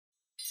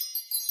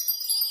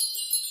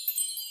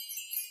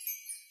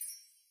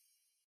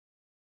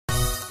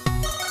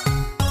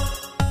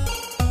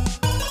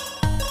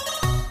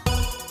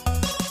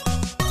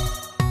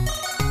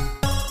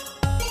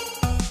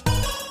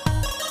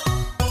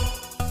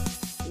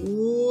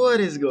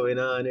What is going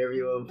on,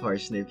 everyone?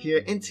 Parsnip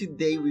here, and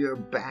today we are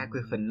back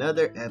with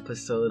another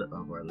episode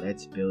of our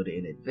Let's Build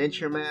an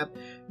Adventure map.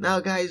 Now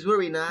guys,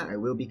 worry not, I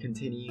will be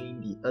continuing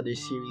the other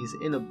series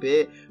in a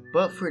bit,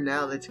 but for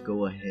now let's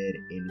go ahead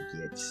and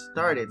get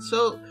started.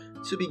 So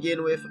to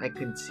begin with, I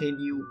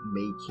continue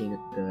making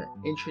the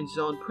entrance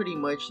zone. Pretty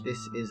much this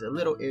is a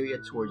little area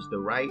towards the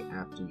right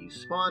after you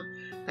spawn.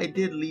 I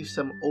did leave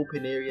some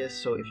open areas,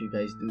 so if you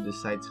guys do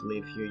decide to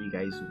live here, you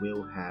guys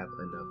will have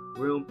enough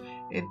room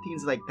and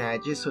things like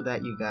that, just so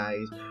that you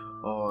guys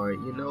are,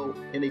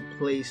 in a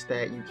place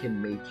that you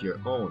can make your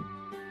own.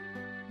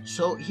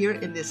 So here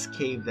in this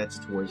cave that's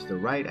towards the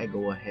right, I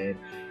go ahead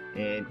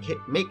and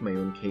make my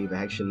own cave.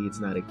 Actually, it's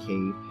not a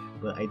cave,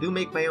 but I do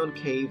make my own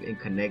cave and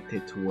connect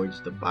it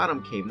towards the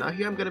bottom cave. Now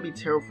here I'm going to be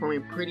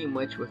terraforming pretty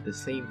much with the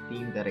same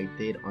theme that I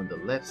did on the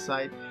left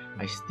side.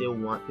 I still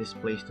want this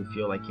place to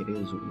feel like it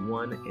is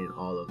one and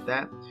all of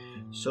that.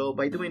 So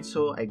by doing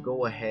so, I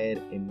go ahead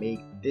and make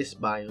this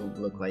biome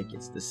look like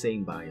it's the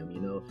same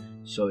biome,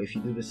 So if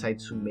you do decide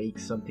to make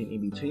something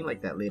in between,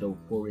 like that little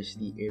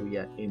foresty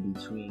area in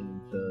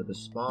between the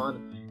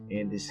spawn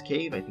and this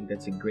cave, I think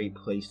that's a great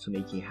place to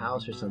make a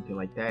house or something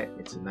like that.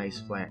 It's a nice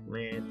flat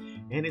land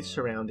and it's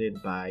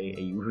surrounded by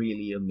a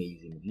really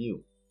amazing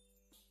view.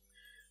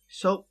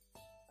 So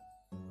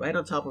right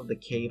on top of the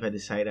cave, I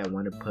decided I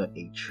want to put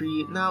a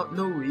tree. Now,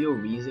 no real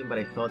reason, but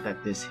I felt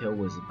that this hill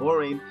was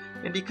boring.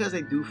 And because I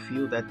do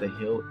feel that the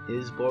hill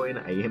is boring,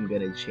 I am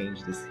going to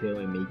change this hill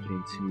and make it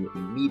into a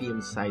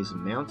medium-sized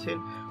mountain,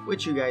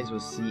 which you guys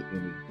will see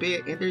in a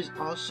bit. And there's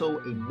also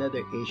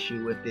another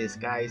issue with this,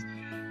 guys,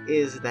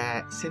 is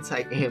that since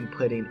I am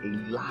putting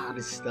a lot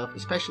of stuff,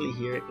 especially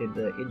here in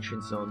the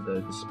entrance zone,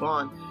 the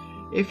spawn,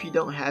 if you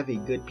don't have a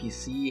good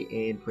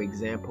PC and, for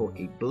example,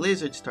 a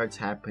blizzard starts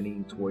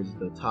happening towards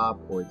the top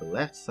or the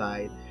left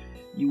side,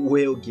 you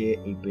will get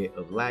a bit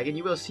of lag. And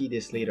you will see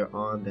this later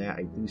on that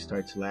I do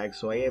start to lag.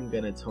 So I am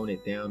going to tone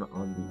it down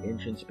on the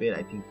entrance bit.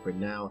 I think for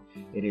now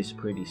it is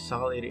pretty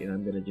solid, and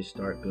I'm going to just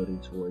start building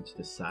towards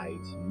the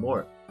sides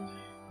more.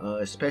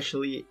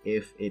 Especially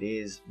if it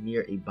is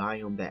near a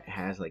biome that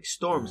has like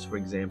storms, for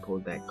example,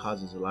 that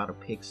causes a lot of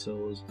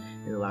pixels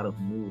and a lot of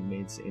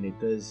movements, and it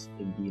does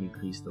indeed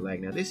increase the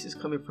lag. Now this is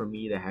coming from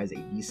me that has a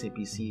decent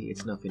PC.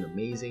 It's nothing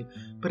amazing,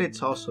 but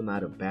it's also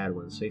not a bad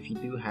one. So if you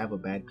do have a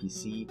bad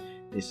PC,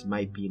 this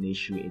might be an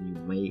issue and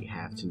you may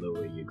have to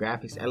lower your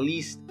graphics, at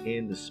least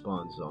in the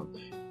spawn zone,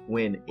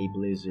 when a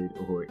blizzard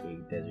or a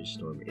desert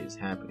storm is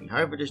happening.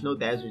 However, there's no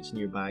deserts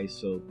nearby,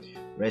 so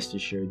rest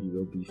assured you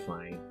will be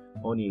fine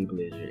on a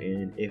blizzard.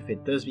 And if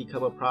it does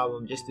become a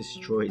problem, just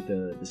destroy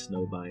the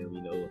snow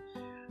biome,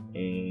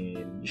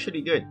 and you should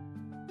be good.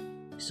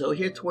 So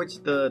here towards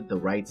the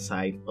right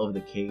side of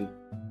the cave,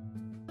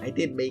 I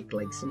did make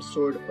like some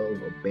sort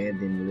of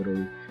abandoned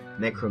little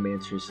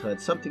necromancer's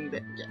hut, something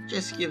that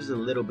just gives a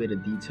little bit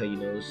of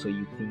detail, so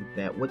you think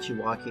that once you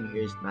walk in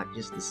here, it's not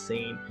just the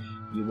same.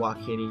 You walk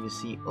in and you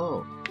see,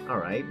 oh,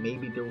 alright,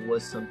 maybe there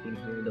was something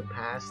here in the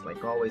past.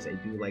 Like always, I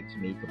do like to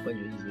make a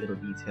bunch of these little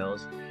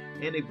details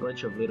and a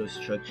bunch of little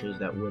structures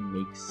that would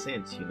make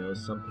sense,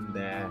 something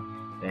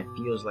that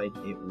feels like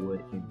it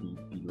would indeed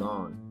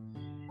belong.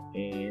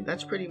 And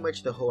that's pretty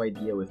much the whole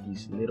idea with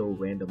these little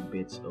random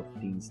bits of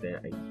things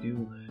that I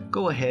do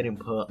go ahead and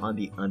put on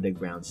the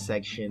underground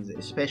sections,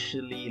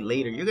 especially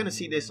later. You're gonna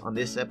see this on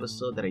this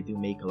episode that I do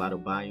make a lot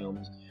of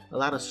biomes, a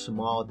lot of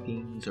small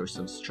things or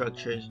some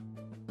structures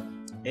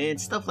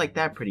and stuff like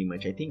that. Pretty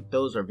much, I think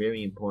those are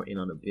very important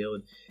on a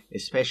build,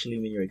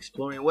 especially when you're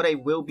exploring. What I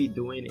will be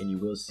doing, and you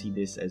will see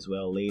this as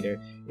well later,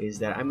 is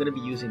that I'm going to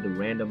be using the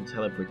random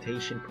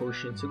teleportation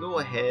potion to go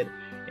ahead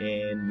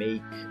and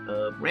make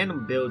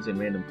random builds in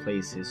random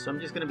places. So I'm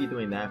just going to be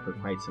doing that for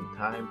quite some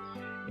time,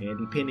 and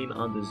depending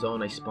on the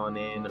zone I spawn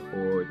in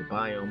or the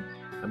biome,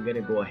 I'm going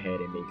to go ahead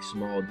and make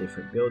small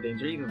different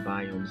buildings or even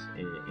biomes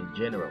in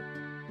general.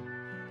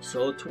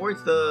 So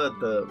towards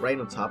the right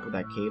on top of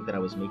that cave that I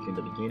was making in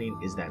the beginning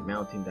is that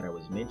mountain that I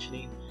was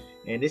mentioning.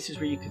 And this is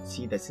where you can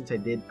see that since I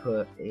did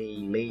put a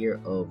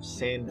layer of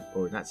sand,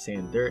 or not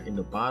sand, dirt in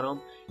the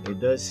bottom, it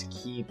does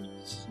keep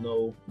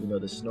snow,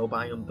 the snow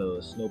biome,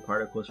 the snow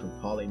particles from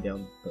falling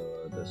down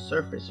the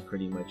surface,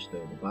 pretty much the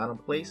bottom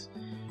place.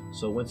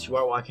 So once you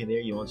are walking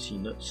there, you won't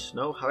see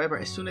snow. However,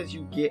 as soon as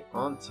you get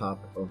on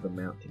top of the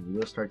mountain, you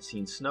will start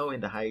seeing snow,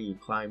 and the higher you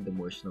climb, the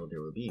more snow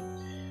there will be.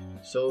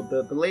 So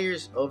the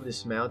layers of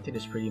this mountain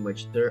is pretty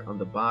much dirt on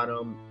the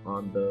bottom.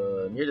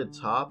 Near the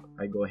top,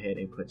 I go ahead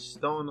and put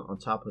stone. On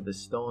top of the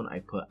stone, I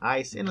put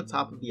ice, and on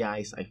top of the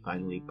ice, I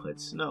finally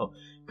put snow,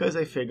 because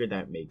I figured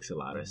that makes a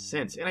lot of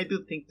sense. And I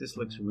do think this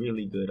looks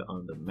really good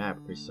on the map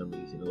for some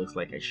reason. It looks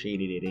like I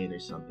shaded it in or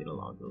something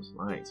along those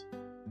lines.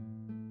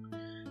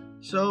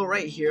 So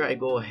right here, I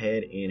go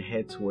ahead and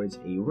head towards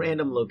a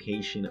random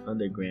location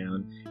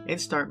underground and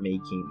start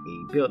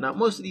making a build. Now,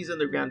 most of these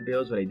underground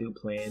builds, what I do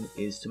plan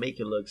is to make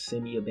it look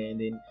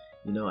semi-abandoned.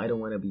 I don't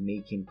want to be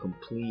making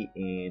complete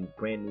and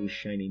brand new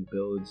shining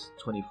builds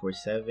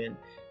 24/7.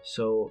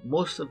 So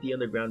most of the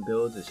underground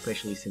builds,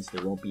 especially since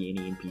there won't be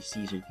any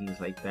NPCs or things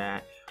like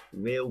that,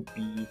 will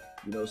be,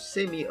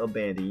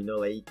 semi-abandoned,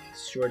 like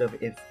sort of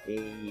if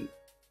a,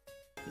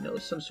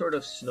 some sort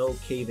of snow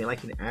cave in,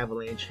 like an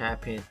avalanche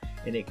happened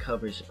and it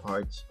covers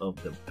parts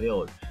of the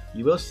build.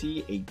 You will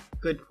see a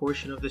good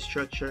portion of the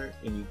structure,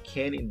 and you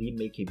can indeed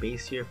make a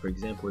base here. For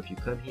example, if you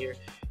come here,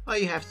 all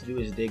you have to do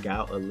is dig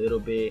out a little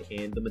bit,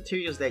 and the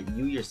materials that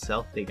you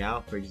yourself dig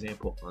out, for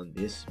example on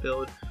this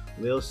build,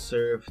 will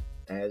serve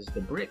as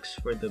the bricks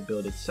for the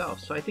build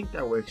itself. So I think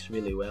that works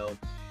really well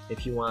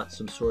if you want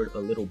some sort of a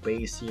little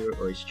base here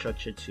or a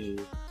structure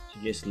to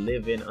just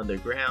live in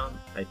underground.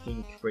 I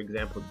think, for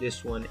example,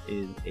 this one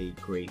is a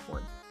great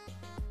one.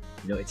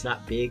 It's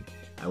not big,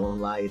 I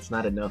won't lie, it's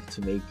not enough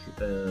to make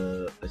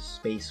a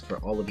space for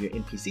all of your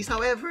NPCs.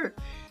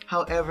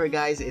 However,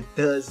 guys, it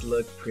does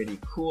look pretty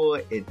cool.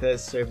 It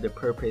does serve the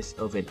purpose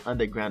of an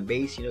underground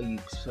base. You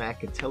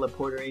smack a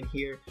teleporter in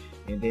here,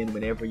 and then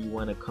whenever you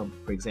want to come,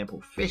 for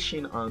example,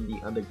 fishing on the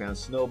underground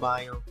snow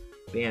biome,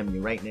 bam,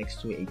 you're right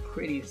next to a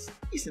pretty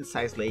decent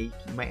sized lake.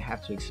 You might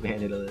have to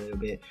expand it a little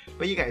bit,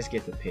 but you guys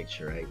get the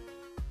picture, right?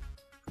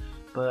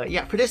 But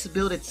yeah, for this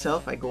build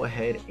itself, I go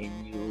ahead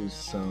and use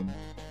some,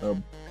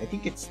 I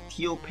think it's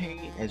teal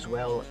paint, as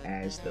well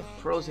as the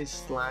frozen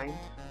slime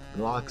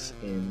blocks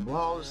and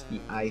walls,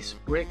 the ice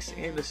bricks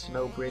and the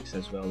snow bricks,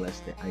 as well as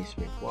the ice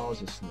brick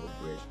walls and snow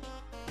brick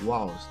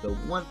walls. The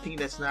one thing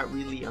that's not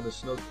really on the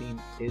snow theme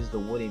is the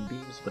wooden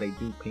beams, but I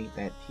do paint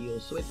that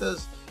teal, so it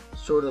does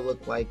sort of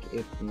look like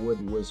if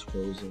wood was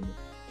frozen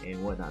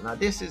and whatnot. Now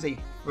this is a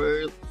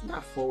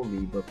not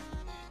fully, but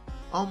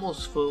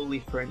almost fully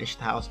furnished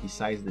house.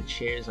 Besides the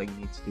chairs, all you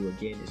need to do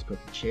again is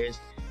put the chairs.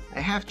 I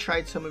have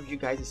tried some of you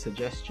guys'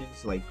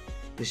 suggestions, like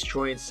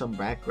destroying some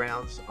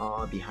backgrounds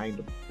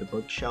behind the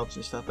bookshelves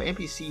and stuff, but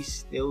NPCs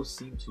still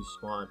seem to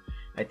spawn.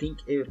 I think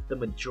if the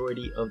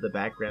majority of the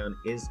background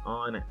is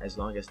on, as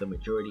long as the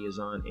majority is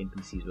on,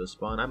 NPCs will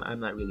spawn. I'm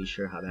not really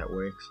sure how that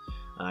works.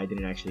 I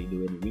didn't actually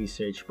do any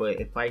research, but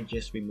if I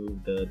just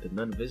remove the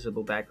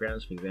non-visible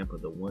backgrounds, for example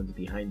the ones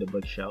behind the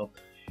bookshelf,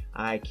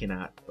 I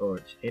cannot, or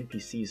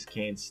NPCs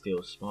can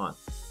still spawn.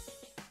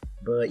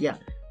 But yeah,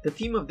 the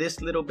theme of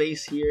this little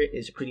base here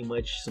is pretty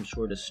much some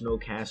sort of snow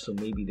castle.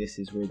 Maybe this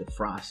is where the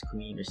Frost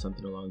Queen or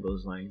something along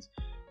those lines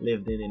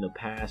lived in the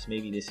past.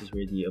 Maybe this is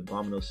where the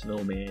Abominable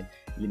Snowman,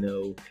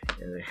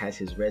 has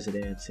his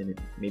residence,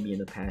 and maybe in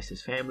the past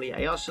his family.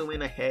 I also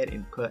went ahead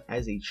and put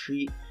as a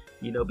treat,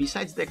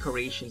 besides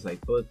decorations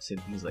like books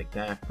and things like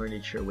that,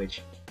 furniture,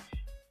 which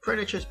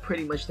furniture is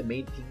pretty much the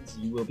main things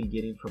you will be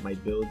getting from my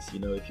builds.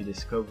 If you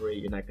discover it,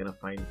 you're not going to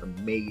find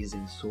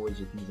amazing swords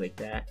or things like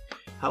that.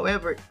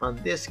 However, on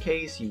this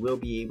case, you will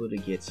be able to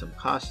get some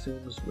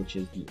costumes, which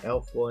is the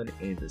elf one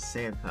and the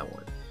Santa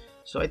one.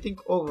 So I think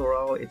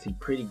overall, it's a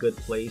pretty good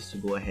place to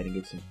go ahead and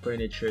get some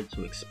furniture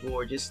to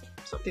explore, just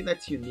something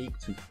that's unique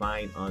to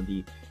find on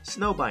the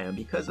snow biome,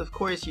 because of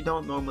course you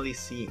don't normally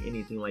see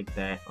anything like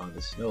that on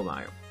the snow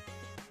biome.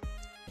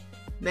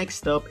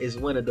 Next up is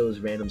one of those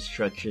random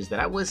structures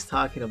that I was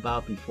talking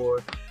about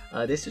before.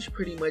 This is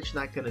pretty much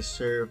not going to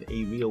serve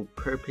a real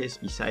purpose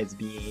besides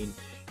being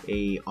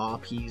a awe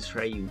piece,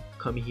 right? You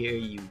come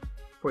here,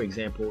 for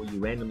example, you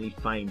randomly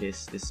find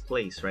this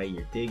place, right?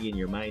 You're digging,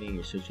 you're mining,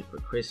 you're searching for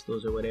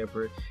crystals or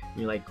whatever. And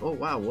you're like, oh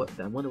wow,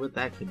 I wonder what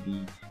that could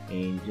be,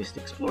 and you just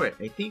explore it.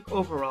 I think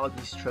overall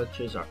these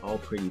structures are all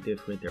pretty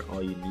different. They're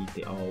all unique.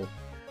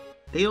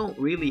 They don't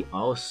really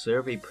all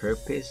serve a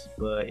purpose,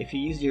 but if you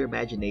use your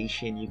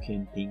imagination, you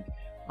can think,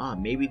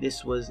 maybe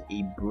this was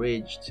a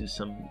bridge to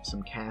some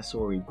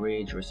castle, or a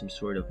bridge, or some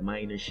sort of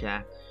miner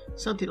shaft,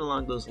 something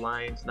along those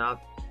lines.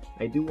 Now,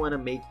 I do want to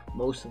make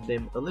most of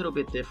them a little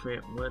bit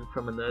different, one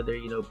from another,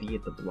 be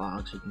it the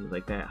blocks or things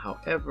like that.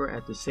 However,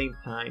 at the same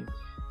time,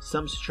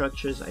 some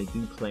structures I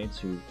do plan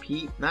to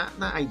repeat, not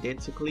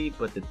identically,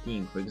 but the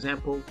theme. For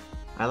example,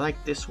 I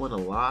like this one a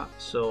lot,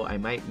 so I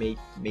might make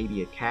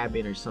maybe a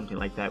cabin or something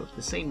like that with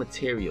the same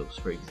materials,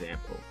 for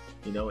example,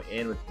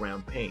 and with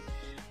brown paint.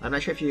 I'm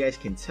not sure if you guys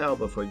can tell,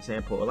 but for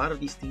example, a lot of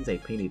these things I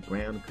painted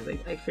brown because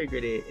I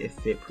figured it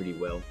fit pretty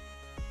well.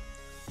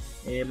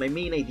 And my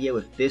main idea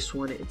with this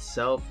one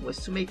itself was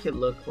to make it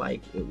look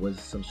like it was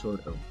some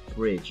sort of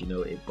bridge.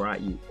 It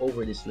brought you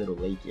over this little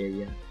lake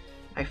area.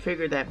 I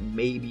figured that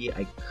maybe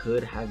I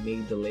could have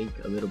made the lake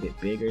a little bit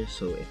bigger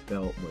so it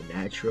felt more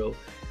natural,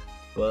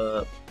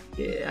 but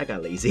yeah, I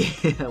got lazy.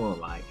 I won't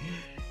lie.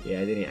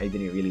 Yeah, I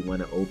didn't really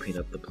want to open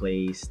up the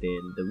place.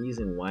 Then the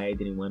reason why I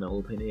didn't want to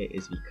open it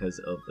is because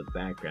of the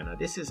background. Now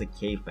this is a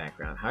cave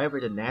background. However,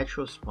 the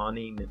natural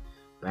spawning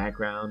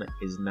background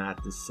is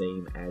not the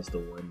same as the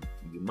one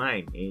you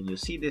mine, and you'll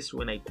see this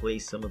when I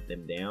place some of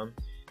them down,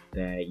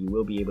 that you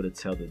will be able to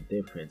tell the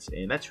difference,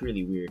 and that's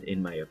really weird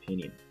in my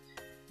opinion.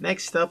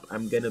 Next up,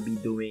 I'm gonna be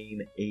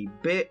doing a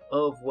bit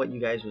of what you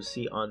guys will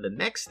see on the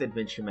next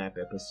adventure map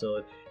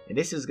episode, and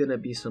this is gonna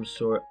be some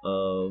sort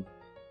of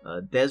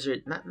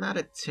desert, not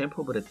a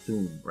temple, but a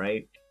tomb,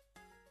 right?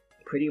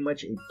 Pretty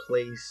much a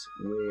place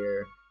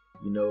where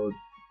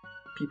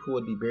people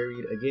would be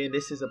buried. Again,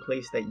 this is a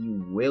place that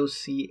you will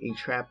see a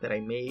trap that I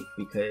made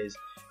because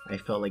I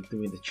felt like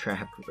doing the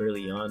trap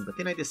early on, but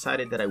then I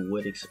decided that I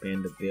would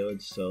expand the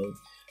build, so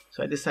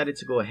I decided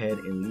to go ahead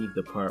and leave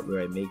the part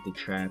where I make the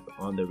trap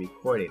on the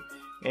recording.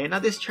 And now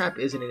this trap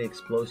isn't an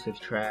explosive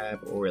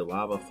trap or a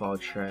lava fall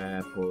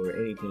trap or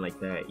anything like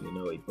that, you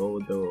know, a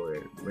boulder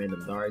or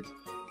random darts.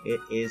 It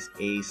is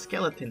a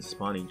skeleton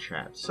spawning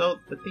trap. So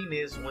the thing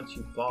is, once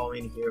you fall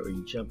in here or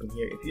you jump in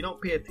here, if you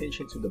don't pay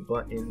attention to the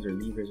buttons or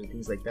levers and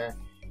things like that,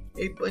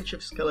 a bunch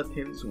of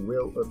skeletons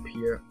will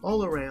appear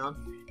all around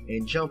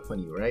and jump on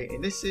you, right?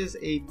 And this is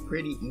a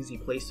pretty easy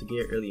place to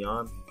get early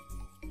on.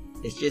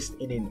 It's just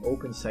in an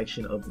open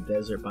section of the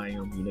desert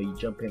biome. You know, you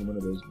jump in one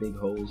of those big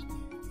holes.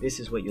 This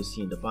is what you'll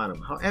see in the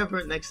bottom.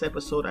 However, next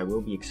episode I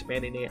will be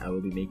expanding it. I will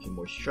be making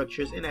more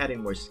structures and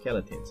adding more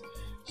skeletons.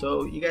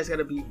 So you guys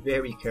gotta be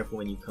very careful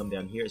when you come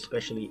down here,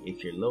 especially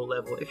if you're low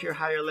level. If you're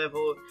higher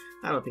level,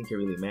 I don't think it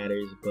really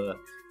matters, but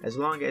as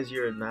long as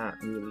you're not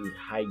really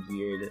high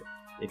geared,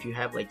 if you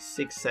have like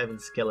 6-7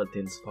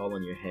 skeletons fall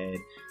on your head,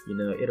 you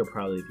know, it'll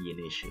probably be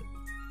an issue.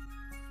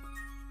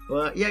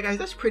 But yeah guys,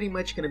 that's pretty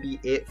much gonna be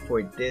it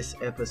for this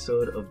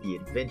episode of the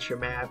adventure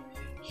map.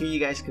 Here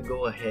you guys could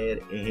go ahead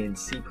and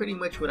see pretty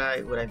much what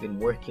I've been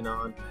working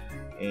on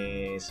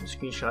and some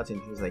screenshots and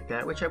things like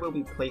that, which I will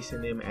be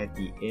placing them at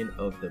the end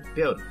of the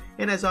build.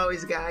 And as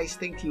always guys,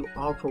 thank you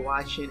all for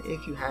watching.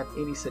 If you have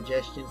any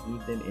suggestions,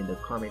 leave them in the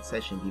comment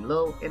section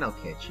below, and I'll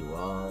catch you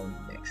all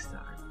next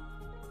time.